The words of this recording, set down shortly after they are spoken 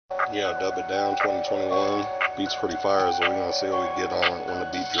Yeah, Dub It Down 2021. Beat's pretty fire, so we're gonna see how we get on it when the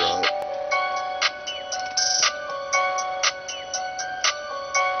beat drop.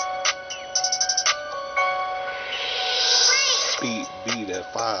 Beat at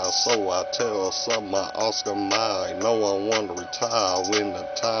fire, so I tell some my Oscar mind. No one wanna retire when the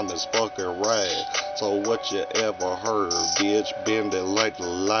time is fucking right. So what you ever heard, bitch? Bend it like a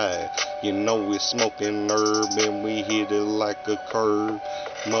lie. You know we smoking herb and we hit it like a curve.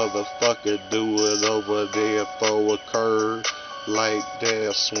 Motherfucker, do it over there for a curve. Like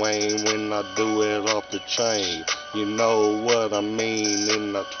that swing when I do it off the chain. You know what I mean,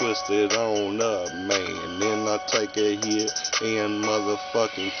 and I twist it on up, man. Then I take a hit and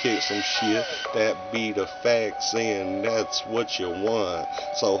motherfucking kick some shit. That be the facts, and that's what you want.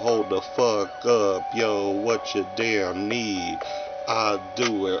 So hold the fuck up, yo, what you damn need. I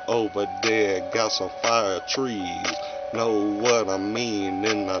do it over there, got some fire trees. Know what I mean,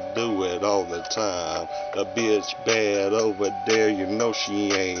 and I do it all the time. The bitch bad over there, you know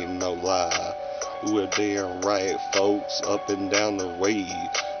she ain't no lie. We're damn right, folks, up and down the way.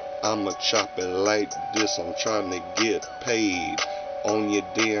 I'ma chop it like this, I'm trying to get paid. On your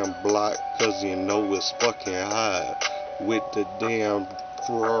damn block, cause you know it's fucking hot. With the damn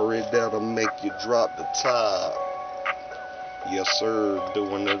Ferrari that'll make you drop the top. Yes sir,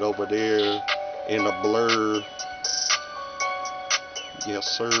 doing it over there in a blur. Yes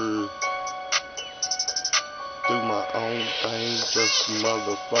sir, do my own thing, just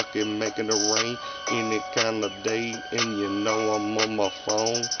motherfucking making it rain any kind of day, and you know I'm on my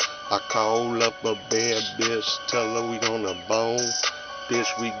phone. I call up a bad bitch, tell her we gonna bone.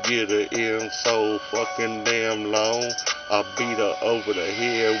 Bitch, we get her in so fucking damn long. I beat her over the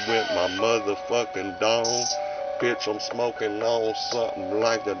head with my motherfucking dome. Bitch, I'm smoking on something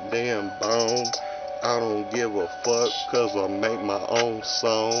like a damn bone. I don't give a fuck, cause I make my own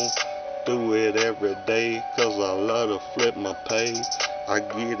song. Do it every day, cause I love to flip my pay. I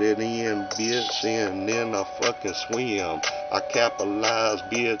get it in, bitch, and then I fucking swim. I capitalize,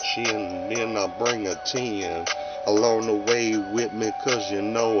 bitch, and then I bring a 10. Along the way with me, cause you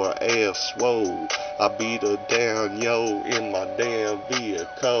know her ass swole. I beat her down, yo, in my damn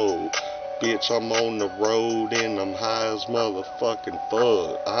vehicle. Bitch, I'm on the road and I'm high as motherfucking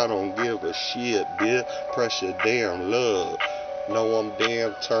fuck. I don't give a shit, bitch. Press your damn love. Know I'm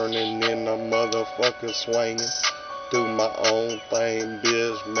damn turning and I'm motherfucking swinging. Do my own thing,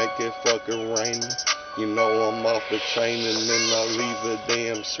 bitch. Make it fucking rain. You know I'm off the chain and then I leave it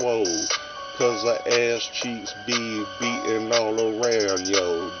damn swole. Cause her ass cheeks be beating all around,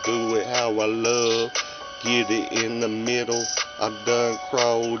 yo. Do it how I love. Get it in the middle. I done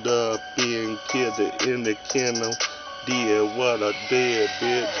crawled up and killed it in the kennel. Did what I did,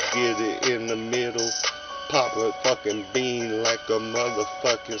 bitch. Get it in the middle. Pop a fucking bean like a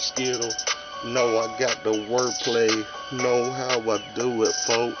motherfucking skittle. Know I got the wordplay. Know how I do it,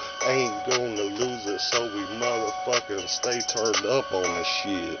 folk. Ain't gonna lose it, so we motherfucking stay turned up on this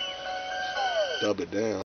shit. Dub it down.